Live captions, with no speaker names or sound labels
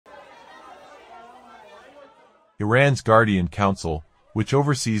Iran's Guardian Council, which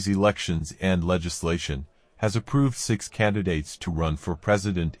oversees elections and legislation, has approved 6 candidates to run for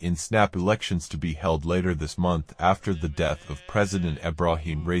president in snap elections to be held later this month after the death of President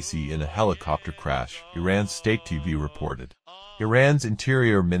Ebrahim Raisi in a helicopter crash, Iran's state TV reported. Iran's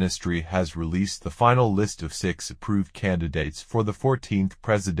Interior Ministry has released the final list of 6 approved candidates for the 14th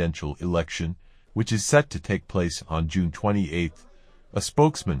presidential election, which is set to take place on June 28. A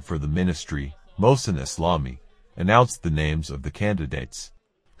spokesman for the ministry, Mohsen Eslami, announced the names of the candidates,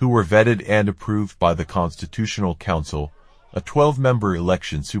 who were vetted and approved by the Constitutional Council, a 12-member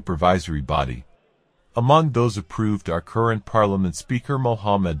election supervisory body. Among those approved are current Parliament Speaker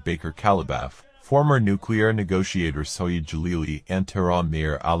Mohammad Bakir Kalibaf, former nuclear negotiator Saeed Jalili, and Tehran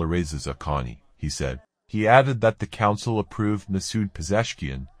Mayor Alireza Zaghani, he said. He added that the council approved Masoud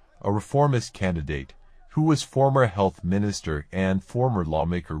Pezeshkian, a reformist candidate, who was former health minister and former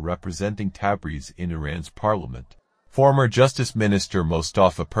lawmaker representing Tabriz in Iran's parliament. Former Justice Minister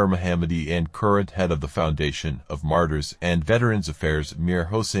Mostafa Pirmohammadi and current head of the Foundation of Martyrs and Veterans Affairs Mir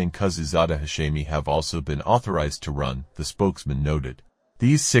Hossein Kazizadeh Hashemi have also been authorized to run, the spokesman noted.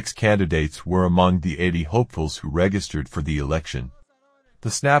 These 6 candidates were among the 80 hopefuls who registered for the election.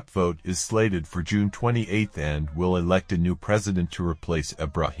 The snap vote is slated for June 28 and will elect a new president to replace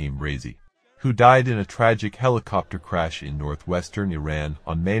Ebrahim Raisi, who died in a tragic helicopter crash in northwestern Iran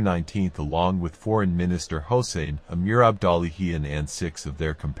on May 19 along with Foreign Minister Hossein Amir-Abdollahian and 6 of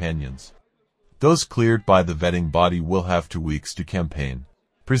their companions. Those cleared by the vetting body will have 2 weeks to campaign,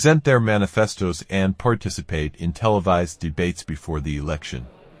 present their manifestos and participate in televised debates before the election.